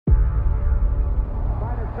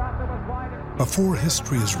Before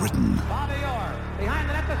history is written,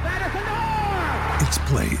 it's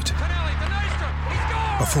played.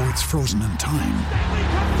 Before it's frozen in time,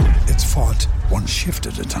 it's fought one shift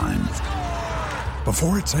at a time.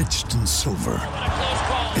 Before it's etched in silver,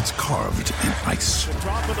 it's carved in ice.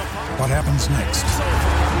 What happens next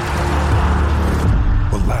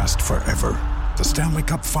will last forever. The Stanley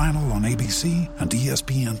Cup Final on ABC and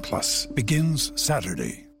ESPN Plus begins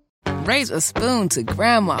Saturday. Raise a spoon to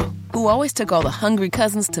Grandma, who always took all the hungry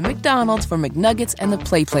cousins to McDonald's for McNuggets and the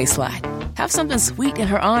Play Slide. Have something sweet in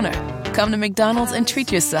her honor. Come to McDonald's and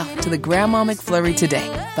treat yourself to the Grandma McFlurry today.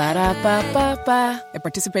 Ba-da-ba-ba-ba. At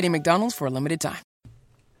participating McDonald's for a limited time.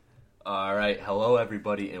 All right, hello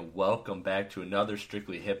everybody, and welcome back to another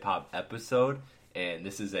Strictly Hip Hop episode. And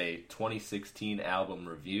this is a 2016 album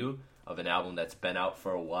review of an album that's been out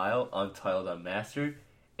for a while, Untitled Unmastered.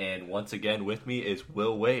 And once again with me is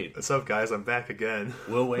Will Wade. What's up, guys? I'm back again.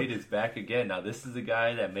 Will Wade is back again. Now, this is the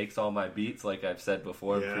guy that makes all my beats, like I've said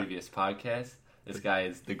before in previous podcasts. This guy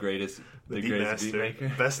is the greatest beat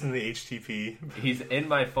maker. Best in the HTTP. He's in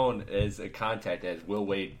my phone as a contact as Will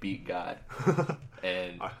Wade Beat God.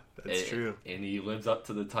 And that's true. And he lives up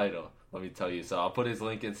to the title, let me tell you. So I'll put his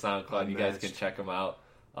link in SoundCloud. You guys can check him out.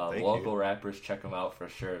 Local rappers, check him out for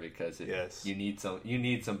sure, because you need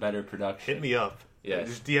some better production. Hit me up. Yes.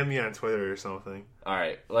 Just DM me on Twitter or something. All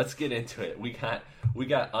right, let's get into it. We got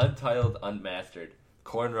Untitled Unmastered.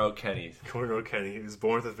 Cornrow Kenny. Cornrow Kenny. He was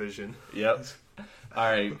born with a vision. Yep.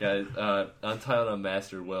 All right, guys. Untitled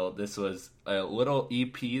Unmastered. Will, this was a little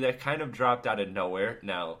EP that kind of dropped out of nowhere.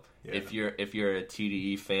 Now, if you're a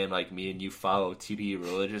TDE fan like me and you follow TDE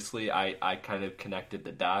religiously, I kind of connected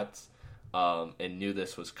the dots and knew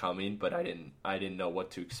this was coming, but I didn't know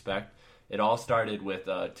what to expect. It all started with,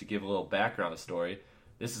 to give a little background story,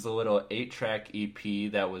 this is a little 8-track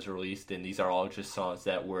EP that was released, and these are all just songs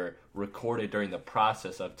that were recorded during the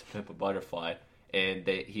process of To Pimp a Butterfly, and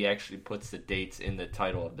he actually puts the dates in the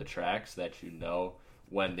title of the tracks so that you know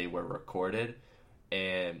when they were recorded.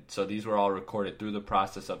 And so these were all recorded through the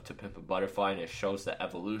process of To Pimp a Butterfly, and it shows the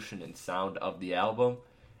evolution and sound of the album.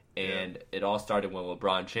 And it all started when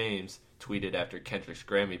LeBron James tweeted after Kendrick's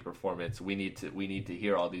Grammy performance, we need to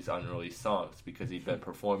hear all these unreleased songs, because he'd been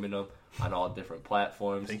performing them on all different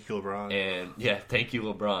platforms. Thank you, LeBron. And thank you,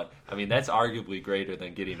 LeBron. I mean, that's arguably greater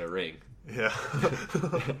than getting a ring. Yeah.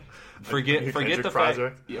 forget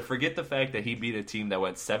the fact that he beat a team that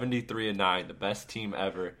went 73-9, the best team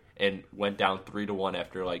ever, and went down 3-1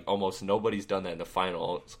 after like almost nobody's done that in the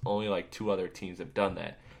finals. Only like 2 other teams have done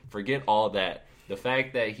that. Forget all that. The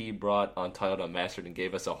fact that he brought Untitled Unmastered and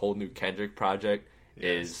gave us a whole new Kendrick project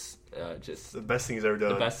is just the best thing he's ever done.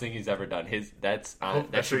 The best thing he's ever done.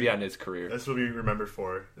 That should be on his career. That's what we'll be remembered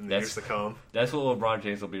for in the years to come. That's what LeBron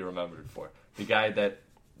James will be remembered for. The guy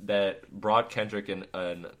that brought Kendrick in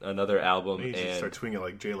another album. You should start tweeting it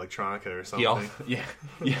like Jay Electronica or something.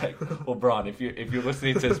 Well, Bron, if you're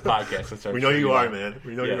listening to this podcast, we know you are, man.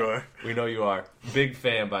 We know you are. We know you are. Big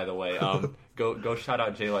fan, by the way. Go shout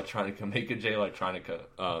out Jay Electronica. Make a Jay Electronica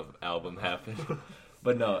album happen.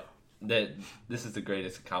 But no, this is the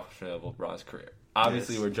greatest accomplishment of LeBron's career.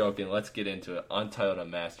 Obviously, we're joking. Let's get into it. Untitled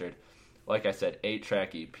Unmastered. Like I said,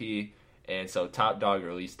 8-track EP. And so Top Dog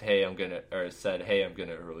said, hey, I'm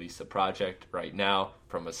gonna release a project right now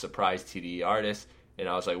from a surprise TDE artist. And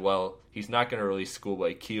I was like, well, he's not gonna release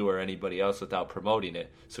Schoolboy Q or anybody else without promoting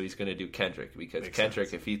it. So he's gonna do Kendrick, because Makes Kendrick,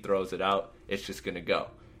 sense. if he throws it out, it's just gonna go.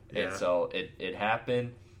 Yeah. And so it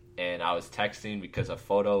happened, and I was texting because a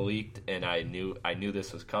photo leaked, and I knew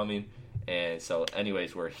this was coming. And so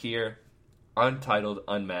anyways, we're here, Untitled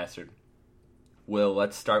Unmastered. Will,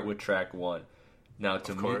 let's start with track 1. Now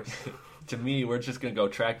to me, we're just going to go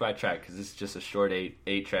track by track, because it's just a short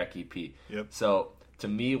 8-track EP. Yep. So to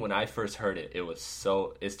me, when I first heard it,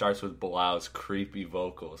 it starts with Bilal's creepy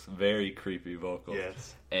vocals, very creepy vocals.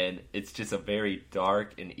 Yes. And it's just a very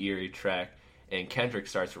dark and eerie track. And Kendrick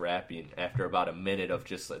starts rapping after about a minute of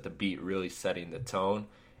just like the beat really setting the tone,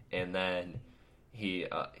 and then he's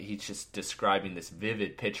just describing this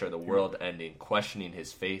vivid picture of the world ending, questioning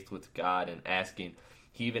his faith with God, and asking.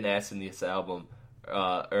 He even asks in this album,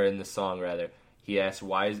 or in the song rather, he asks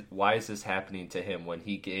why is this happening to him when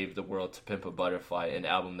he gave the world To Pimp a Butterfly, an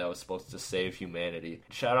album that was supposed to save humanity.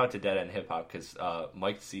 Shout out to Dead End Hip Hop, because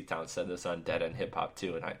Mike Seatown said this on Dead End Hip Hop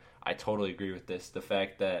too, and I totally agree with this. The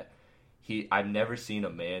fact that I've never seen a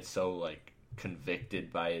man so like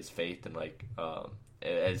convicted by his faith and like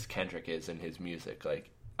as Kendrick is in his music. Like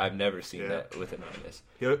I've never seen that with an artist.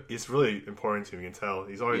 It's really important to him. You can tell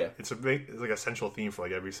he's always it's like a central theme for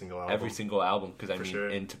like every single album. Because I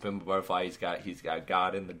mean, in To Pimp a Butterfly, he's got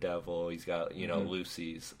God and the Devil. He's got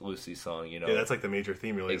Lucy's song. Yeah, that's like the major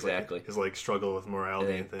theme. Really, exactly. His like struggle with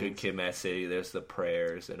morality and things. Good Kid, Mad City. There's the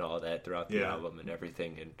prayers and all that throughout the album and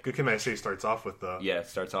everything. And Good Kid, Mad City starts off with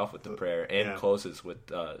the prayer and closes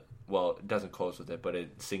with well, it doesn't close with it, but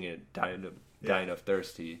it's singing Dying of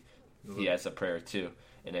Thirst. He has a prayer too,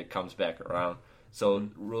 and it comes back around. So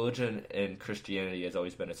religion and Christianity has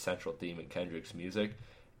always been a central theme in Kendrick's music,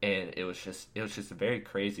 and it was just very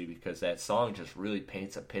crazy because that song just really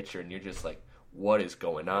paints a picture, and you're just like, what is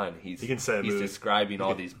going on? He's describing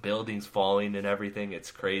all these buildings falling and everything.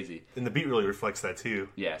 It's crazy, and the beat really reflects that too.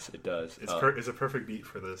 Yes, it does. It's a perfect beat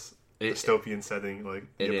for this dystopian setting, like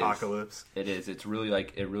the apocalypse. It is. It's really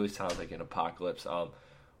it really sounds like an apocalypse.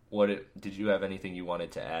 Did you have anything you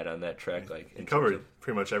wanted to add on that track? Like, he covered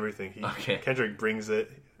pretty much everything. Kendrick brings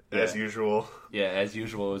it as usual. Yeah, as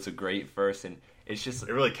usual. It's a great verse, and it's just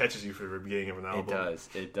it really catches you for the beginning of an album.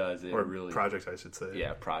 It does. Or really project, I should say.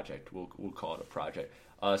 Yeah, project. We'll call it a project.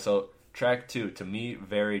 So track 2, to me,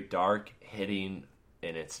 very dark, hitting,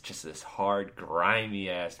 and it's just this hard, grimy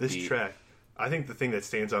ass beat. This track, I think the thing that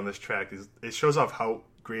stands on this track is it shows off how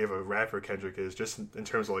great of a rapper Kendrick is, just in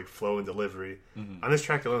terms of like flow and delivery. On this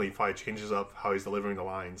track alone, he probably changes up how he's delivering the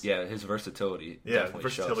lines. Yeah, his versatility.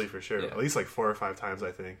 Versatility shows. For sure. At least like 4 or 5 times,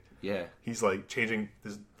 I think. Yeah, he's like changing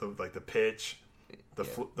the pitch, the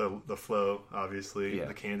flow, obviously,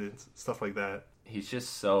 the cadence, stuff like that. He's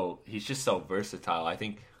just so versatile. I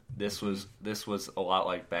think this was a lot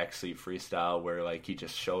like Backstreet Freestyle, where like he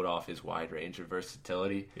just showed off his wide range of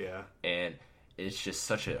versatility. Yeah, and it's just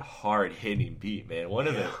such a hard hitting beat, man. One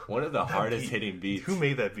of the hardest hitting beats. Who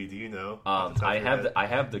made that beat? Do you know? I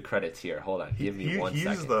have the credits here. Hold on, give me 1 second. He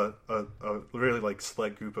uses a really like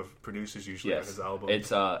select group of producers usually on his album. It's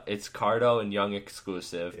Cardo and Young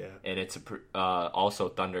exclusive, and it's also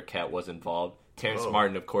Thundercat was involved. Terrence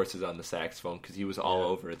Martin, of course, is on the saxophone because he was all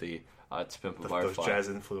over the To Pimp a Butterfly. Those jazz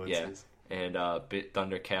influences. Yeah. And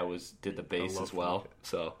Thundercat did the bass as well.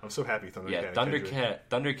 So I'm so happy Thundercat. Yeah,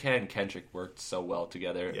 Thundercat and Kendrick worked so well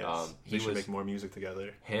together. Yes, they should make more music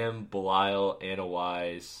together. Him, Belial, Anna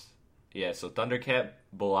Wise. Yeah, so Thundercat,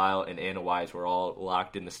 Belial, and Anna Wise were all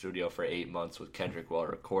locked in the studio for 8 months with Kendrick while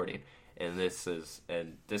recording. And this is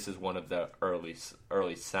one of the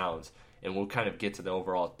early sounds. And we'll kind of get to the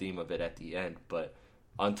overall theme of it at the end. But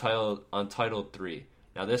Untitled 3.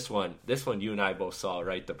 Now this one you and I both saw,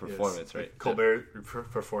 right? The performance, right? Colbert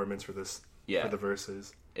performance for this, for the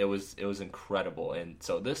verses. It was incredible, and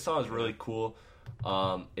so this song is really cool.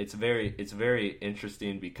 It's very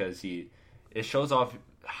interesting because it shows off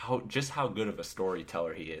how good of a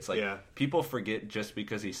storyteller he is. Like people forget just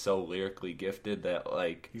because he's so lyrically gifted that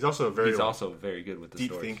like he's also very good with the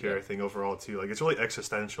deep stories. Thinker. I think overall too. Like it's really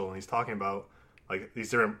existential, and he's talking about like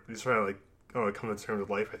he's trying to like. Come to terms with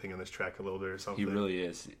life, I think, on this track a little bit or something. He really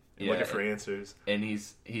is. Looking for answers. And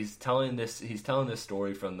he's telling this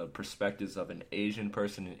story from the perspectives of an Asian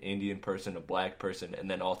person, an Indian person, a black person,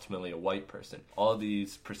 and then ultimately a white person. All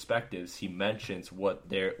these perspectives, he mentions what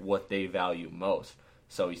they value most.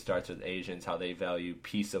 So he starts with Asians, how they value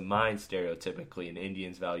peace of mind stereotypically, and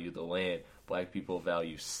Indians value the land. Black people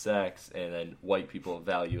value sex, and then white people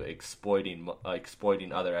value exploiting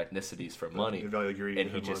other ethnicities for money. They value greed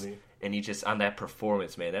and money. And he just on that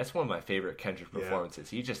performance, man, that's one of my favorite Kendrick performances.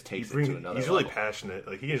 He just takes it to another level. He's really passionate.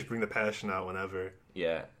 Like he can just bring the passion out whenever.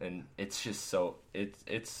 Yeah, and it's just so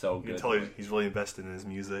it's so good. You can tell he's really invested in his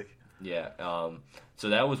music. Yeah. So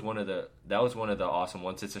that was one of the awesome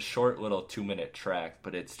ones. It's a short little 2-minute track,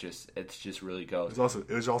 but it's just really goes. It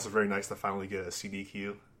was also very nice to finally get a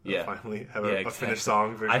CDQ. Yeah, finally have a finished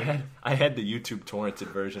song version. I had the YouTube torrented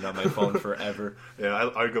version on my phone forever. Yeah,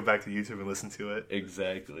 I would go back to YouTube and listen to it.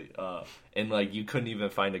 Exactly. And like you couldn't even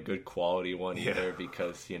find a good quality one either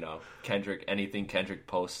because anything Kendrick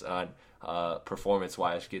posts on performance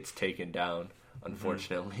wise gets taken down,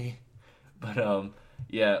 unfortunately. Mm-hmm.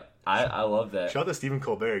 But I love that. Shout out to Stephen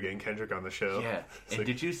Colbert getting Kendrick on the show. Yeah. And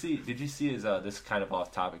did you see his this is kind of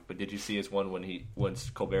off topic, but did you see his one when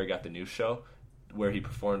Colbert got the new show? Where he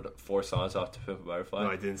performed 4 songs off To Pimp a Butterfly. No,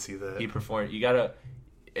 I didn't see that. He performed.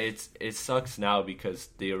 It sucks now because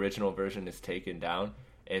the original version is taken down,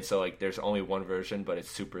 and so like there's only one version, but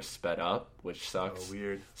it's super sped up, which sucks. Oh,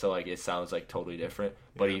 weird. So like it sounds like totally different.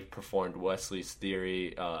 But he performed Wesley's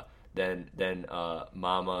Theory, then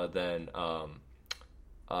Mama, then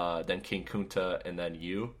King Kunta, and then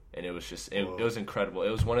You. And it was just it was incredible. It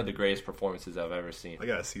was one of the greatest performances I've ever seen. I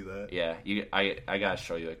gotta see that. Yeah, I gotta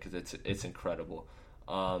show you it because it's incredible.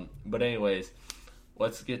 But anyways,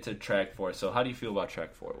 let's get to track 4. So how do you feel about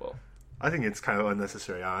track 4, Will? I think it's kind of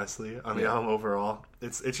unnecessary, honestly, on the album overall.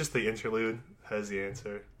 It's just the interlude has the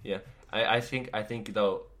answer. Yeah, I think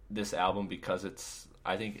though this album, because it's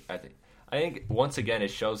I think once again it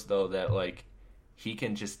shows though that like he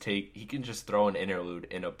can just throw an interlude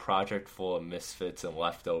in a project full of misfits and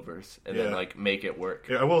leftovers and then like make it work.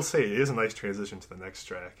 Yeah, I will say it is a nice transition to the next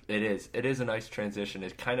track. It is a nice transition.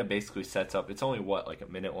 It kind of basically sets up. It's only like a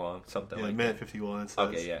minute long, something like that. Minute 51.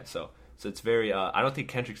 Okay, yeah. So it's very. I don't think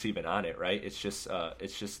Kendrick's even on it, right? It's just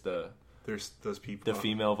the. There's those people. The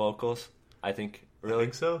female vocals. I think. Really? I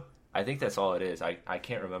think so. I think that's all it is. I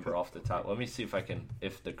can't remember off the top. Let me see if what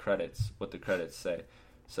the credits say.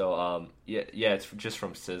 So it's just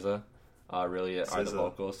from SZA. Really SZA. Are the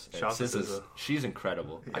vocals. And SZA. She's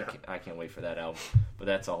incredible. Yeah. I can't wait for that album. But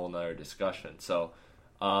that's a whole nother discussion. So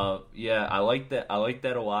I like that. I like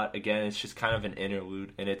that a lot. Again, it's just kind of an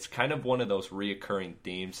interlude, and it's kind of one of those reoccurring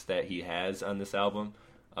themes that he has on this album,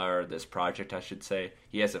 or this project, I should say.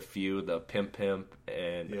 He has a few, the Pimp, and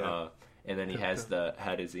then he has the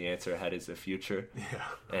Head is the Answer, Head is the Future,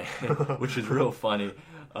 which is real funny.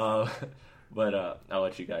 But I'll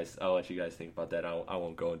let you guys think about that. I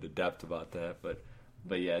won't go into depth about that, but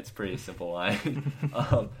yeah, it's a pretty simple line.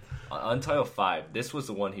 Untitled 5, this was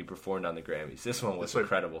the one he performed on the Grammys. This one was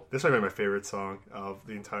incredible. This might be my favorite song of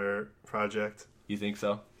the entire project. You think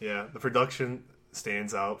so? Yeah, the production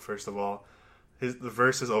stands out, first of all. The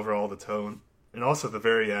verses overall, the tone, and also the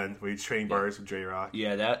very end where he's trading bars with J-Rock.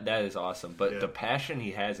 Yeah, that is awesome. But the passion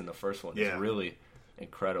he has in the first one is really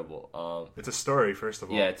incredible. It's a story, first of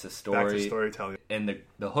all. Yeah, it's a story. Back to storytelling. And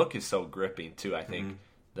the hook is so gripping, too, I think.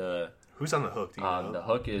 Mm-hmm. Who's on the hook? Do you know? The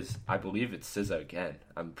hook is, I believe it's SZA again.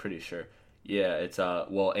 I'm pretty sure. Yeah, it's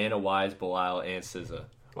Anna Wise, Bilal, and SZA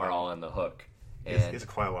are all on the hook. And he has a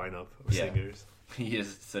quiet lineup of singers. He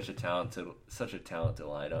is such a talented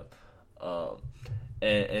lineup.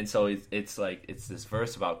 And so it's this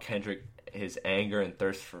verse about Kendrick, his anger and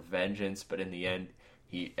thirst for vengeance, but in the end,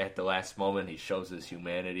 at the last moment he shows his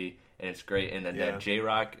humanity, and it's great. And then that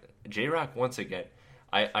J-Rock once again.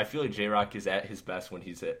 I feel like J-Rock is at his best when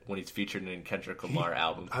he's featured in Kendrick Lamar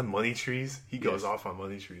albums. On Money Trees, he goes off on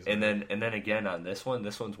Money Trees. And then again on this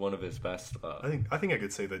one's one of his best. I think I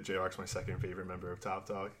could say that J-Rock's my second favorite member of Top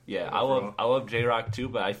Dawg. Yeah, I love J-Rock too,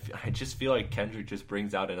 but I just feel like Kendrick just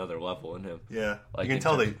brings out another level in him. Yeah, like, you can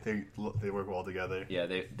tell they work well together. Yeah,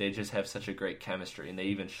 they just have such a great chemistry, and they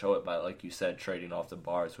even show it by, like you said, trading off the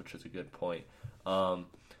bars, which is a good point. But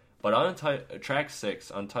on track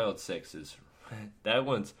 6, Untitled 6 is. That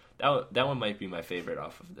one might be my favorite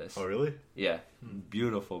off of this. Oh, really? Yeah,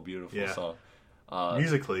 beautiful song.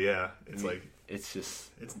 Musically, it's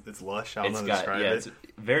just it's lush. I don't know how to describe it. It's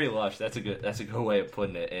very lush. That's a good way of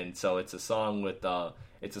putting it. And so it's a song with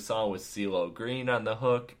CeeLo Green on the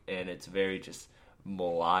hook, and it's very just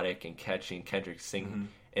melodic and catchy. Kendrick singing,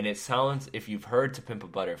 and it sounds, if you've heard "To Pimp a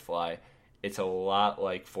Butterfly," it's a lot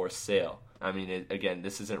like "For Sale." I mean, again,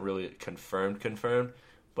 this isn't really confirmed.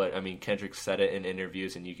 But, I mean, Kendrick said it in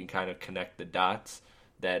interviews, and you can kind of connect the dots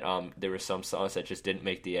that there were some songs that just didn't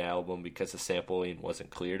make the album because the sampling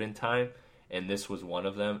wasn't cleared in time, and this was one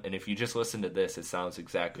of them. And if you just listen to this, it sounds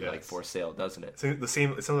exactly like For Sale, doesn't it? It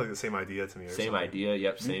sounds like the same idea to me. Same idea,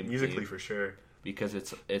 yep, same musically theme. For sure. Because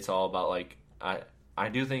it's all about, like, I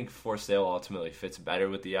do think For Sale ultimately fits better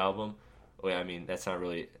with the album. Well, I mean, that's not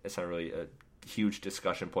really a huge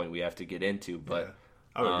discussion point we have to get into, but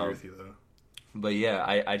I would agree with you though. But yeah,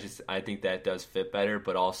 I think that does fit better,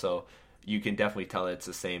 but also you can definitely tell it's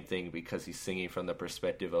the same thing because he's singing from the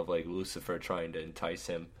perspective of like Lucifer trying to entice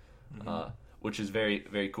him, which is very,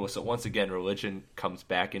 very cool. So once again, religion comes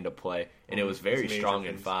back into play, and it was very strong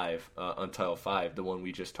in 5, Untitled 5, the one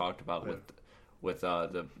we just talked about with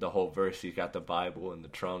the whole verse. He's got the Bible in the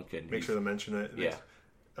trunk, and make sure to mention it. Yeah.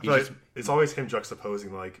 I feel like it's always him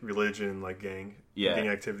juxtaposing like religion, like gang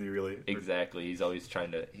activity. Really, exactly. He's always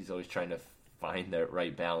trying to find that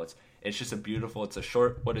right balance. It's just it's a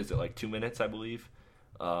short, what is it, like 2 minutes, I believe?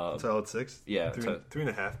 Untitled 6? Yeah.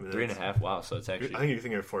 3.5 minutes. 3.5, wow, so it's actually... I think you're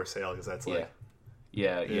thinking of For Sale, because that's like...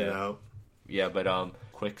 Yeah. Yeah, but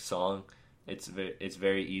quick song. It's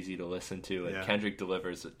very easy to listen to, and Kendrick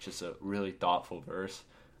delivers just a really thoughtful verse.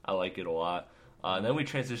 I like it a lot. And then we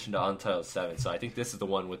transition to Untitled 7, so I think this is the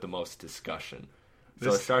one with the most discussion.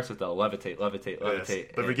 So it starts with the levitate. Yes.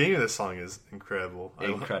 The beginning of this song is incredible. I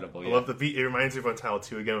love the beat. It reminds me of Untitled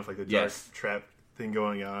 2 again with like the dark trap thing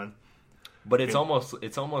going on. But it's a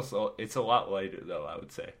lot lighter though, I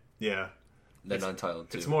would say. Yeah. Than Untitled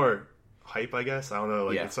 2. It's more hype, I guess. I don't know.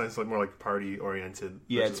 Like it sounds like more like party oriented.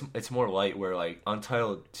 Yeah, it's more light. Where like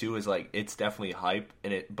Untitled 2 is like it's definitely hype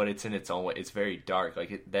but it's in its own way. It's very dark.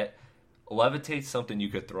 Like that Levitate's something you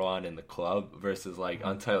could throw on in the club versus like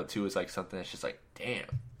Untitled 2 is like something that's just like damn.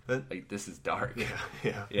 Like this is dark.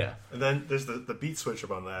 Yeah. And then there's the beat switch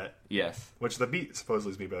up on that. Yes. Which the beat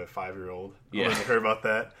supposedly is made by a 5-year-old. Yeah. I heard about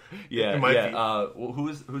that. Yeah.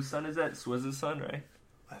 Whose son is that? Swizz's son, right?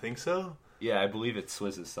 I think so. Yeah, I believe it's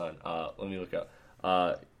Swizz's son. Let me look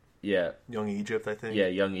up. Yeah. Young Egypt, I think. Yeah,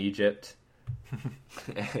 Young Egypt.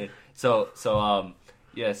 So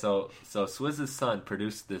Swizz's son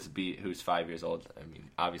produced this beat who's 5 years old. I mean,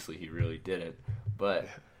 obviously he really didn't, but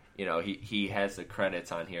you know, he has the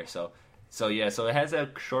credits on here. So it has a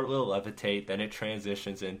short little Levitate, then it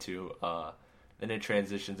transitions into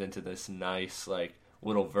this nice like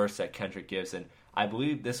little verse that Kendrick gives, and I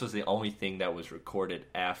believe this was the only thing that was recorded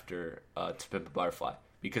after To Pimp a Butterfly,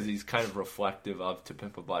 because he's kind of reflective of To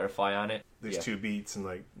Pimp a Butterfly on it. There's two beats and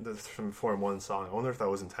like from 4 in 1 song. I wonder if that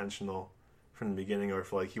was intentional from the beginning, or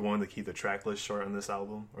if like he wanted to keep the track list short on this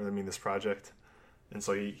album, or this project, and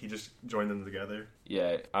so he just joined them together.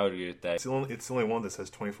 Yeah, I would agree with that. It's the only one that says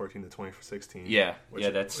 2014 to 2016. Yeah,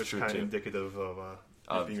 that's true kind too. Of indicative of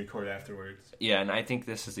being recorded afterwards. Yeah, and I think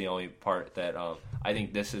this is the only part that I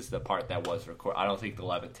think this is the part that was recorded. I don't think the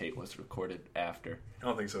Levitate was recorded after. I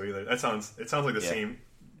don't think so either. It sounds like the same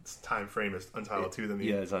time frame as Untitled 2 to me.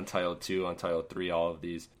 Yeah, it's Untitled 2, Untitled 3, all of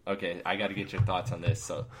these. Okay, I got to get your thoughts on this.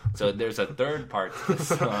 So there's a third part to this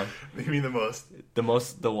song. You mean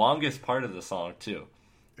the longest part of the song too.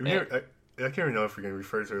 I can't even know if we're gonna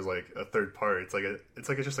refer to it as like a third part. It's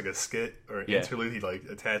just like a skit or an interlude. He like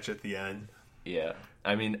attach at the end. Yeah,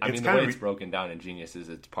 I mean the way it's broken down in Genius is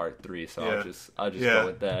it's part 3. So I'll just go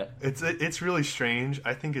with that. It's really strange.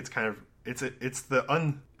 I think it's kind of it's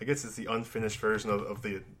the unfinished version of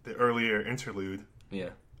the earlier interlude. Yeah,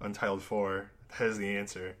 Untitled 4 has the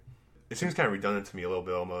answer. It seems kind of redundant to me a little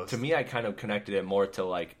bit almost. To me, I kind of connected it more to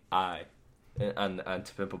like on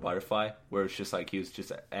To Pimp a Butterfly, where it's just like he was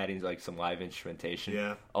just adding like some live instrumentation.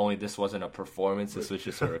 Yeah. Only this wasn't a performance; this was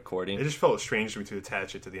just a recording. It just felt strange to me to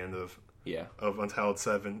attach it to the end of Untitled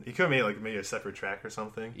 7. You could have made a separate track or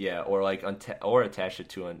something. Yeah, or like or attach it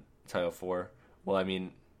to Untitled 4. Well, I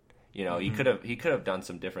mean, you know, he could have done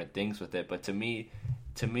some different things with it, but to me,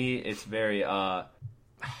 it's very I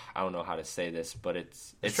don't know how to say this, but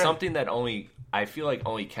it's something that I feel like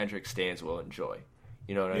only Kendrick stans will enjoy.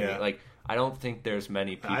 You know what I mean? Like, I don't think there's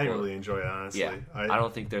many people. I really enjoy it, honestly. Yeah, I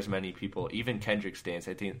don't think there's many people, even Kendrick stans.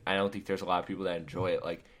 I don't think there's a lot of people that enjoy it.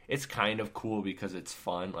 Like, it's kind of cool because it's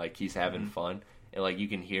fun. Like, he's having fun, and like you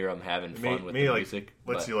can hear him having fun with the music.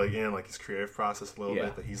 Lets you like in like his creative process a little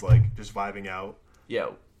bit, that he's like just vibing out. Yeah,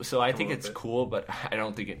 so I think it's cool, but I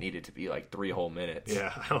don't think it needed to be like 3 whole minutes.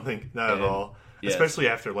 Yeah, I don't think not at all. Yes. Especially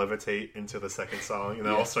after Levitate into the second song, and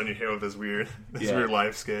then all of a sudden you hear this weird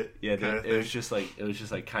live skit. Yeah, it was just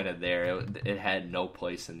like kind of there. It had no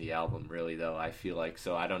place in the album really, though. I feel like,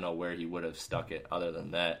 so I don't know where he would have stuck it other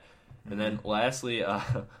than that. And then lastly,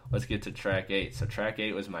 let's get to track 8. So track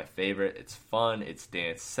 8 was my favorite. It's fun. It's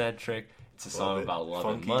dance centric. It's a song about love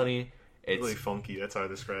and money. It's really funky. That's how I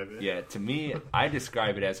describe it. Yeah, to me, I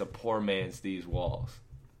describe it as a poor man's These Walls.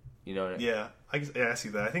 You know what I mean? Yeah, I see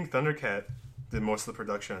that. I think Thundercat did most of the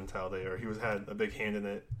production on Talday, or he had a big hand in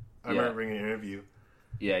it. I remember reading an interview.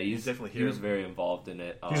 Yeah, he was very involved in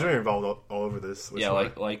it. He's very involved all over this. Yeah,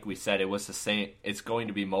 like we said, it was the same. It's going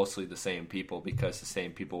to be mostly the same people because the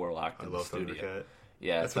same people were locked in the studio. Thundercat.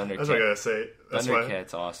 Yeah, that's what I gotta say.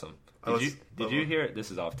 Thundercat's awesome. Did you hear?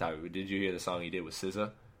 This is off topic. Did you hear the song he did with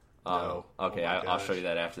SZA? No. Okay, I'll show you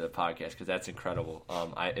that after the podcast because that's incredible.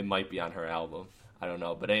 It might be on her album. I don't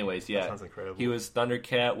know, but anyways, yeah, that sounds incredible. He was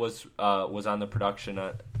Thundercat was on the production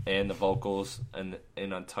and the vocals and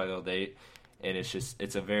in Untitled 8, and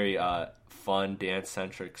it's a very fun dance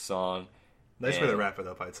centric song. Nice way to wrap it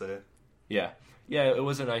up, I'd say. Yeah, it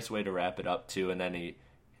was a nice way to wrap it up too, and then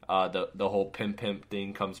the whole pimp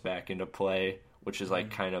thing comes back into play, which is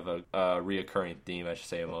like kind of a reoccurring theme, I should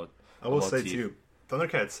say. I will say too,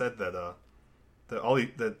 Thundercat said that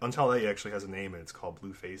that Untitled 8 actually has a name and it's called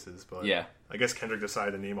Blue Faces, but I guess Kendrick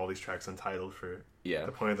decided to name all these tracks Untitled for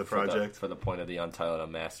the point of the project. For the point of the Untitled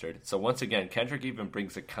Unmastered. So once again, Kendrick even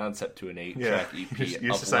brings a concept to an 8-track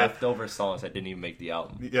EP of leftover songs that didn't even make the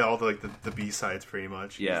album. Yeah, all the B-sides pretty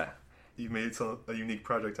much. Yeah. You made a unique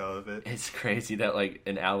project out of it. It's crazy that like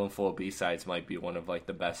an album full of B-sides might be one of like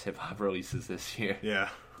the best hip-hop releases this year. Yeah.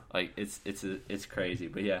 Like it's crazy,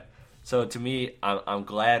 but yeah. So to me, I'm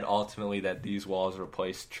glad ultimately that These Walls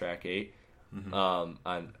replaced track 8. on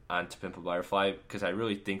To Pimp a Butterfly, because I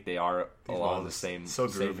really think they are along the same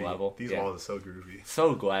level. These walls are so groovy.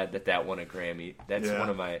 So glad that won a Grammy. That's one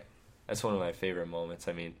of my favorite moments.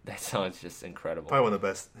 I mean, that song's just incredible. Probably one of the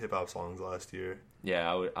best hip hop songs last year.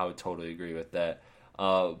 Yeah, I would totally agree with that.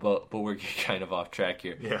 But we're kind of off track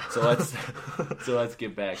here. Yeah. So let's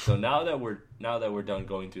get back. So now that we're done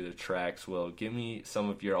going through the tracks, Will, give me some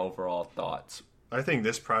of your overall thoughts. I think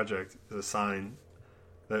this project is a sign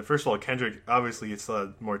that, first of all, Kendrick, obviously he still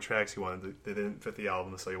had more tracks he wanted. They didn't fit the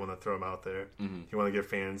album, so you want to throw them out there. Mm-hmm. You want to give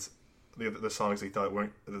fans the songs he thought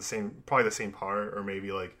weren't probably the same part, or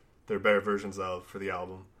maybe like they're better versions of for the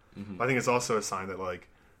album. Mm-hmm. But I think it's also a sign that like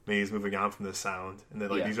maybe he's moving on from this sound, and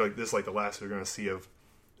that like these are like this is like the last we're going to see of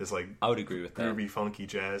this like I would agree with that groovy, funky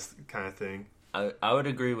jazz kind of thing. I would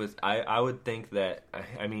agree with I would think that,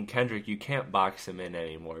 I mean, Kendrick, you can't box him in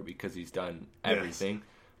anymore because he's done everything. Yes.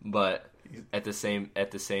 But at the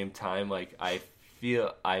same time, like I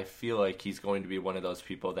feel like he's going to be one of those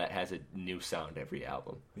people that has a new sound every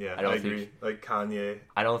album. Yeah, I agree. Like Kanye.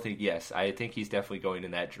 I think he's definitely going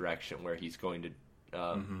in that direction where he's going to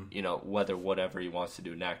whatever he wants to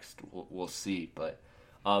do next, we'll see. But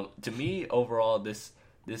to me, overall, this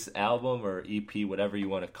album or EP, whatever you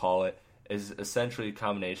want to call it, is essentially a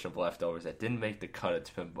combination of leftovers that didn't make the cut at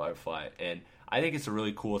To Pimp a Butterfly. And I think it's a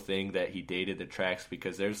really cool thing that he dated the tracks,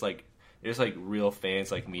 because there's real fans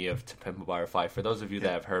like me of To Pimp a Butterfly. For those of you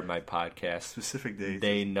that have heard my podcast, specific dates,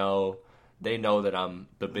 they know that I'm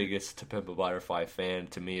the biggest To Pimp a Butterfly fan.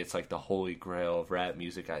 To me, it's like the holy grail of rap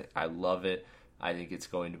music. I love it. I think it's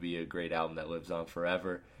going to be a great album that lives on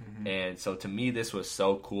forever. Mm-hmm. And so to me, this was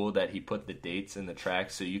so cool that he put the dates in the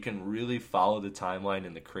tracks so you can really follow the timeline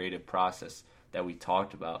and the creative process that we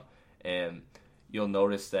talked about. And you'll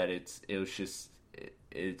notice that it's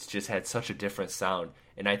just had such a different sound.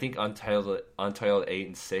 And I think Untitled 8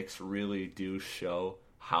 and 6 really do show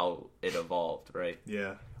how it evolved, right?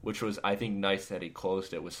 Yeah. Which was, I think, nice that he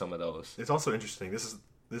closed it with some of those. It's also interesting. This is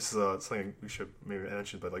something we should maybe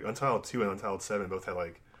mention, but like Untitled 2 and Untitled 7 both had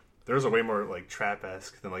like, theirs are way more like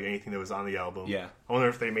trap-esque than like anything that was on the album. Yeah. I wonder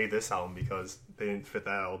if they made this album because they didn't fit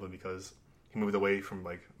that album, because he moved away from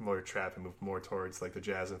like more trap and moved more towards like the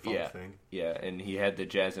jazz and funk thing. Yeah, and he had the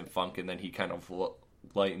jazz and funk, and then he kind of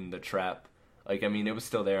lightened the trap. Like, I mean, it was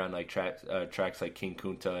still there on like tracks like King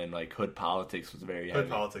Kunta, and like Hood Politics was very heavy. Hood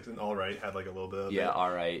Politics and All Right had like a little bit of it. All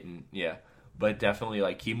Right, and but definitely,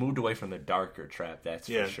 like, he moved away from the darker trap, that's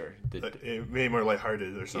for sure. It made it more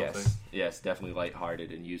lighthearted or something. Yes, definitely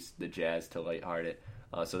lighthearted, and used the jazz to lightheart it.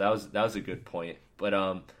 So that was a good point. But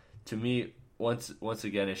to me, once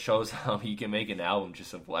again, it shows how you can make an album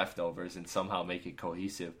just of leftovers and somehow make it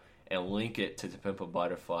cohesive and link it to Pimp a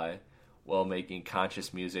Butterfly while making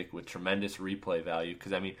conscious music with tremendous replay value.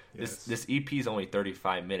 Because, I mean, this EP is only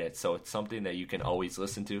 35 minutes, so it's something that you can always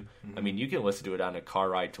listen to. Mm-hmm. I mean, you can listen to it on a car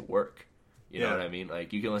ride to work. You know what I mean?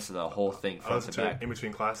 Like, you can listen to the whole thing front to back. In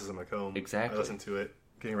between classes on my home. Exactly. I listen to it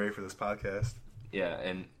getting ready for this podcast. Yeah,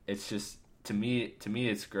 and it's just, to me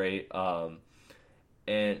it's great.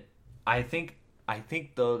 And I think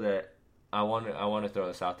though that I want to throw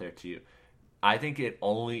this out there to you. I think it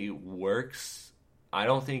only works. I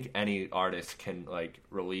don't think any artist can like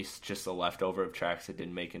release just a leftover of tracks that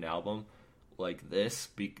didn't make an album like this.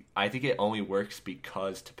 I think it only works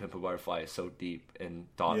because To Pimp a Butterfly is so deep and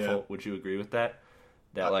thoughtful. Yeah. Would you agree with that?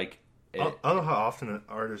 I don't know how often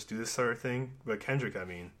artists do this sort of thing, but Kendrick, I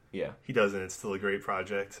mean, he does, and it's still a great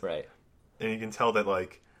project, right? And you can tell that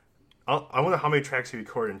like, I wonder how many tracks he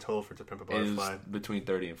recorded in total for To Pimp a Butterfly. Between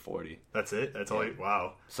 30 and 40. That's it? That's all?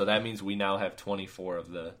 Wow. So that means we now have 24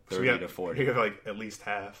 of the 30 to 40. We have like at least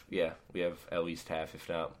half. Yeah, we have at least half, if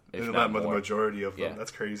not more. The majority of them.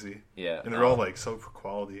 That's crazy. Yeah. And they're all like so for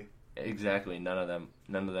quality. Exactly. None of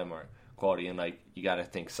them are quality, and like you got to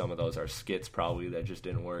think some of those are skits probably that just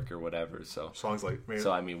didn't work or whatever. So songs like maybe.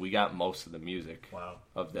 So I mean, we got most of the music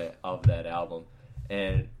of that album.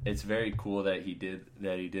 And it's very cool that he did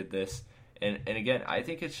this. And again, I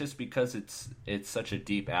think it's just because it's such a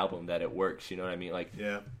deep album that it works, you know what I mean? Like,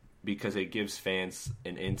 because it gives fans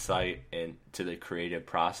an insight into the creative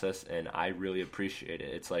process, and I really appreciate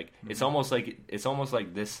it. It's like it's almost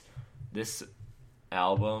like this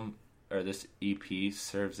album or this EP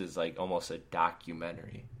serves as like almost a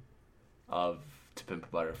documentary of To Pimp a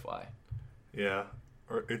Butterfly. Yeah.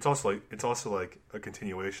 Or it's also like a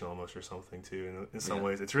continuation almost or something too. In some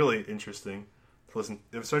ways, it's really interesting to listen,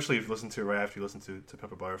 especially if you listen to it right after you listen to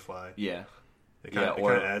Pimp a Butterfly. Yeah, they kind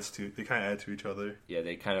of add to each other. Yeah,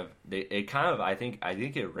 I think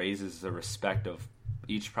it raises the respect of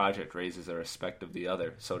each project, raises the respect of the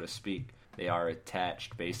other, so to speak. They are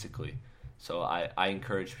attached basically. So I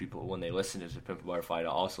encourage people when they listen to To Pimp a Butterfly to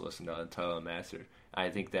also listen to Untitled Unmastered. I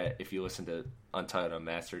think that if you listen to Untitled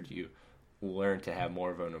Unmastered, you learn to have more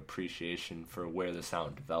of an appreciation for where the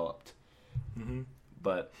sound developed. Mm-hmm.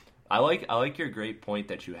 But I like your great point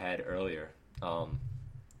that you had earlier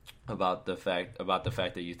about the fact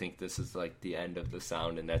that you think this is like the end of the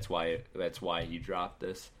sound, and that's why you dropped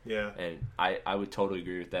this. Yeah. And I would totally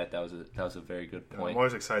agree with that. That was a very good point. I'm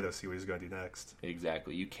always excited to see what he's going to do next.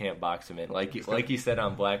 Exactly. You can't box him in. Like he said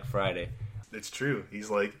on Black Friday. It's true.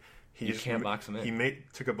 You can't box him in. He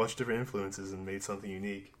took a bunch of different influences and made something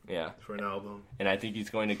unique. Yeah. For an album. And I think he's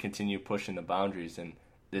going to continue pushing the boundaries, and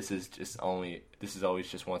this is always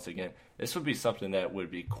just once again, this would be something that would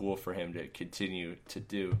be cool for him to continue to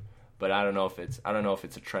do. But I don't know if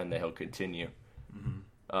it's a trend that he'll continue.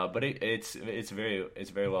 Mm-hmm. But it's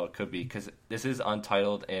very well it could be, because this is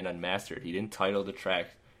untitled and unmastered. He didn't title the track.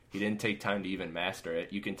 He didn't take time to even master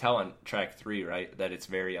it. You can tell on track 3, right, that it's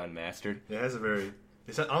very unmastered. Yeah, it has a very.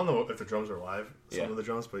 I don't know if the drums are live. Some of the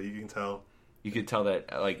drums, but you can tell. You could tell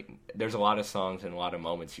that like there's a lot of songs and a lot of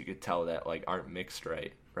moments you could tell that like aren't mixed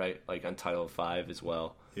right, like Untitled 5 as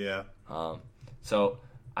well. Yeah. So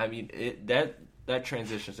I mean that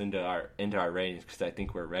transitions into our ratings, because I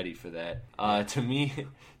think we're ready for that. To me,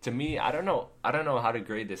 I don't know how to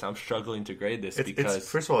grade this. I'm struggling to grade this because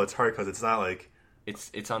first of all, it's hard because it's not like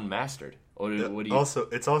it's unmastered. What do you? Also,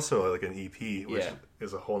 it's also like an EP, which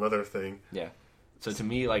is a whole other thing. Yeah. So to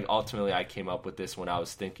me, like ultimately, I came up with this when I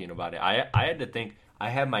was thinking about it. I had to think.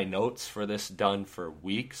 I had my notes for this done for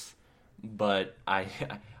weeks, but I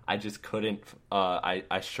just couldn't.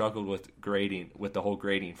 I struggled with the whole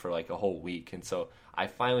grading for like a whole week, and so I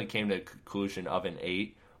finally came to a conclusion of an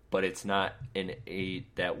 8. But it's not an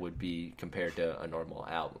 8 that would be compared to a normal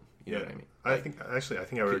album. You know what I mean? I think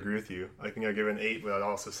I would agree with you. I think I'd give it an 8, but I'd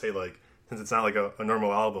also say like, since it's not like a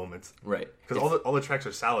normal album, it's right, because all the tracks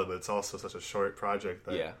are solid, but it's also such a short project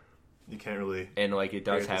that you can't really, and like it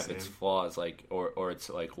does have its flaws, like or it's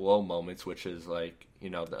like low moments, which is like, you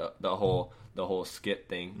know, the whole skit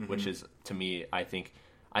thing, mm-hmm. which is, to me, I think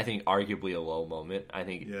arguably a low moment. I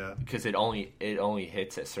think because it only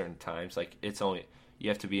hits at certain times. Like you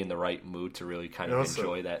have to be in the right mood to really kind of also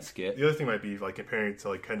enjoy that skit. The other thing might be like comparing it to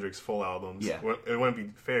like Kendrick's full albums. Yeah. It wouldn't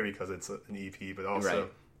be fair because it's an EP, but also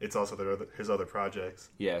it's also his other projects.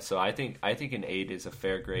 Yeah, so I think an 8 is a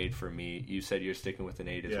fair grade for me. You said you're sticking with an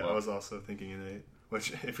 8 as well. Yeah, I was also thinking an 8.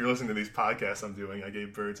 Which, if you're listening to these podcasts I'm doing, I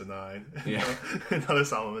gave Birds a 9. Yeah. Another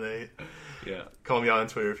Solomon 8. Yeah. Call me out on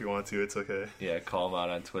Twitter if you want to. It's okay. Yeah, call him out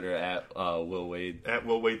on Twitter at Will Wade. At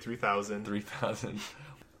Will Wade 3000. 3000.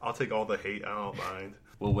 I'll take all the hate. I don't mind.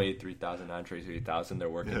 Will Wade 3000, Andre 3000. They're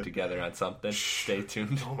working together on something. Stay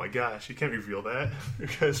tuned. Oh my gosh, you can't reveal that. You're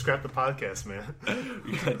gonna scrap the podcast, man.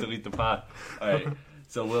 You gotta delete the pod. All right.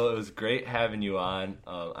 So Will, it was great having you on.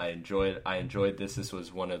 I enjoyed this. This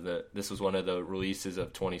was one of the releases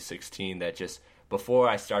of 2016 that just before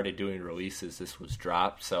I started doing releases, this was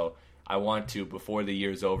dropped. So I want to, before the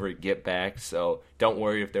year's over, get back. So don't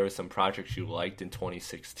worry if there were some projects you liked in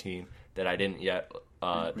 2016 that I didn't yet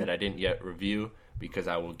review, because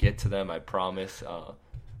I will get to them. I promise.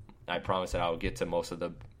 I promise that I will get to most of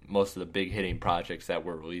the big hitting projects that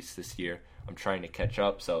were released this year. I'm trying to catch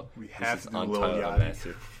up, so we have this is to do Untitled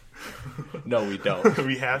Unmastered. No, we don't.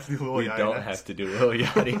 We have to do Lil Yachty. We don't have to do Lil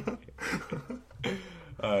Yachty.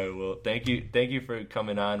 All right, well, thank you for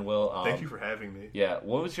coming on, Will. Thank you for having me. Yeah,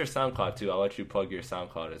 what was your SoundCloud too? I'll let you plug your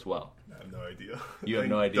SoundCloud as well. I have no idea. You have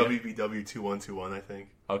no idea? WBW2121, I think.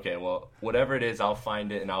 Okay, well, whatever it is, I'll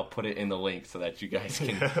find it and I'll put it in the link so that you guys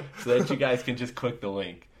can just click the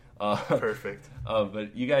link. Perfect.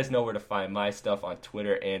 But you guys know where to find my stuff on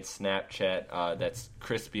Twitter and Snapchat. That's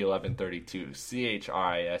Crispy1132,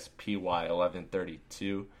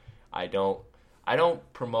 CHRISPY1132. I don't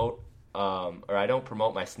promote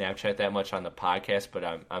my Snapchat that much on the podcast, but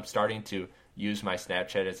I'm starting to use my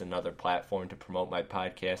Snapchat as another platform to promote my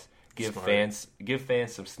podcast. Give fans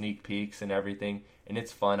some sneak peeks and everything, and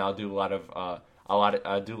it's fun. I'll do a lot of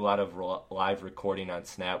live recording on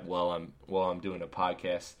Snap while I'm doing a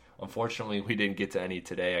podcast. Unfortunately, we didn't get to any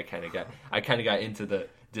today. I kind of got into the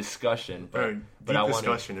discussion, but I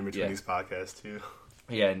discussion in between these podcasts too.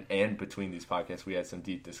 Yeah, and between these podcasts, we had some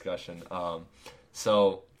deep discussion.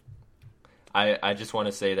 So I just want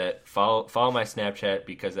to say that follow my Snapchat,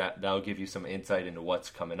 because that'll give you some insight into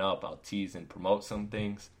what's coming up. I'll tease and promote some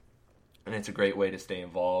things, and it's a great way to stay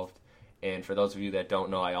involved. And for those of you that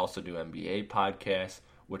don't know, I also do NBA podcasts,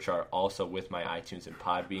 which are also with my iTunes and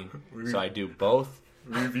Podbean. So I do both.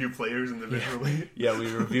 We review players individually. Yeah,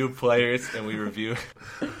 we review players and we review.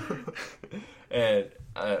 And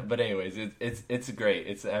But anyways, it's great.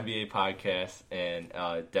 It's an NBA podcast and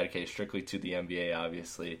dedicated strictly to the NBA,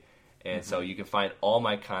 obviously. And so you can find all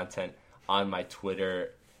my content on my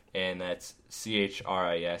Twitter, and that's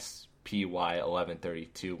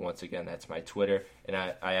CHRISPY1132. Once again, that's my Twitter. And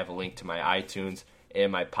I have a link to my iTunes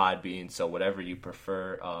and my Podbean, so whatever you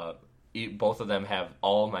prefer. Both of them have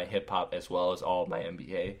all of my hip-hop as well as all of my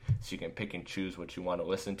NBA, so you can pick and choose what you want to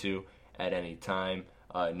listen to at any time.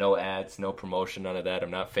 No ads, no promotion, none of that.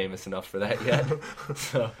 I'm not famous enough for that yet.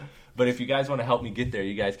 But if you guys want to help me get there,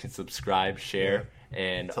 you guys can subscribe, share,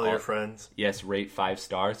 and tell your friends. Yes, rate 5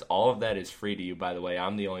 stars. All of that is free to you, by the way.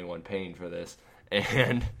 I'm the only one paying for this.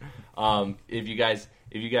 And if you guys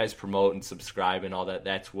promote and subscribe and all that,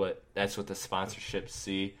 that's what the sponsorships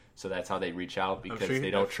see. So that's how they reach out, because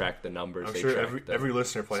they don't track the numbers. I'm sure every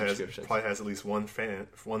listener probably has at least one friend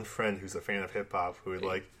who's a fan of hip hop who would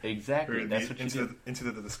like exactly. That's what into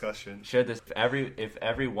the discussion. Share this. If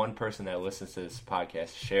every one person that listens to this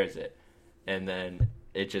podcast shares it, and then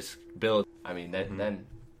it just builds. I mean,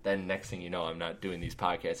 then next thing you know, I'm not doing these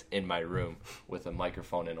podcasts in my room with a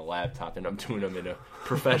microphone and a laptop, and I'm doing them in a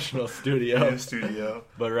professional studio.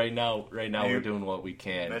 But right now we're doing what we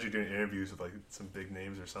can. Imagine doing interviews with like some big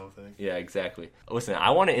names or something. Yeah, exactly. Listen, I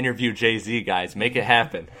want to interview Jay-Z, guys. Make it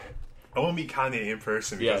happen. I want to meet Kanye in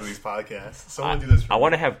person because of these podcasts. Someone do this for me. I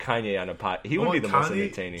want to have Kanye on a pod. He would be the most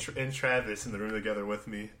entertaining. And Travis in the room together with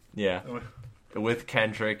me. Yeah. With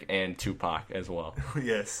Kendrick and Tupac as well.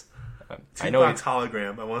 Yes. Tupac's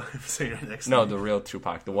hologram. I want to say your next name. No, the real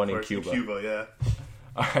Tupac, the one in Cuba. Yeah.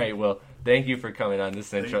 All right, well, thank you for coming on.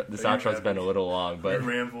 This outro's been a little long, but we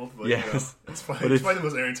rambled. But, yes, it's fine. It's probably the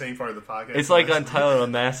most entertaining part of the podcast. It's like Untitled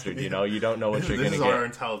Unmastered. You know, you don't know what you're going to get. This is our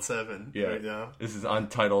Untitled 7 right now. This is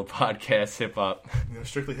Untitled Podcast Hip Hop.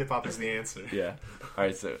 Strictly hip hop is the answer. Yeah. All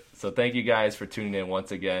right, so thank you guys for tuning in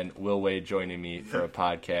once again. Will Wade joining me for a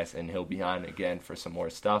podcast, and he'll be on again for some more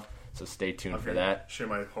stuff. So stay tuned for that. Share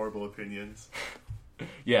my horrible opinions.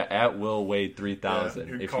 Yeah, at Will Wade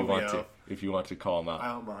 3000 if you want to call him out.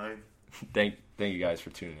 I don't mind. Thank you guys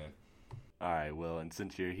for tuning in. All right, Will, and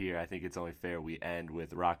since you're here, I think it's only fair we end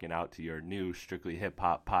with rocking out to your new Strictly Hip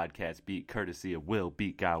Hop podcast beat, courtesy of Will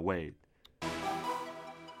Beat Guy Wade.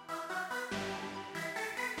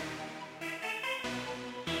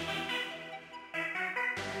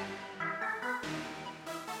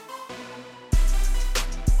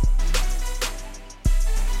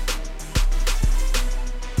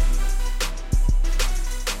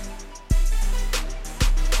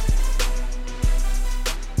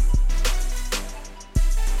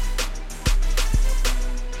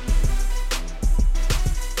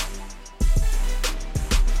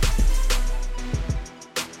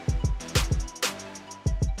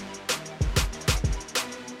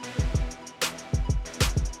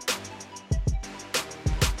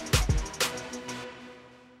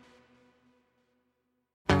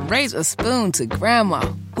 Raise a spoon to Grandma,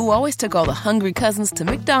 who always took all the hungry cousins to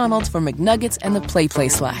McDonald's for McNuggets and the Play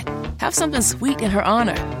Slide. Have something sweet in her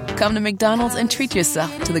honor. Come to McDonald's and treat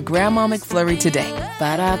yourself to the Grandma McFlurry today.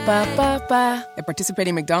 Ba-da-ba-ba-ba. At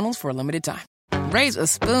participating McDonald's for a limited time. Raise a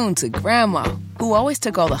spoon to Grandma, who always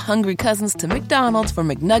took all the hungry cousins to McDonald's for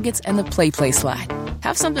McNuggets and the Play Slide.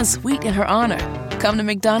 Have something sweet in her honor. Come to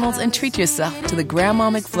McDonald's and treat yourself to the Grandma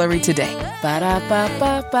McFlurry today.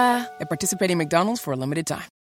 Ba-da-ba-ba-ba. At participating McDonald's for a limited time.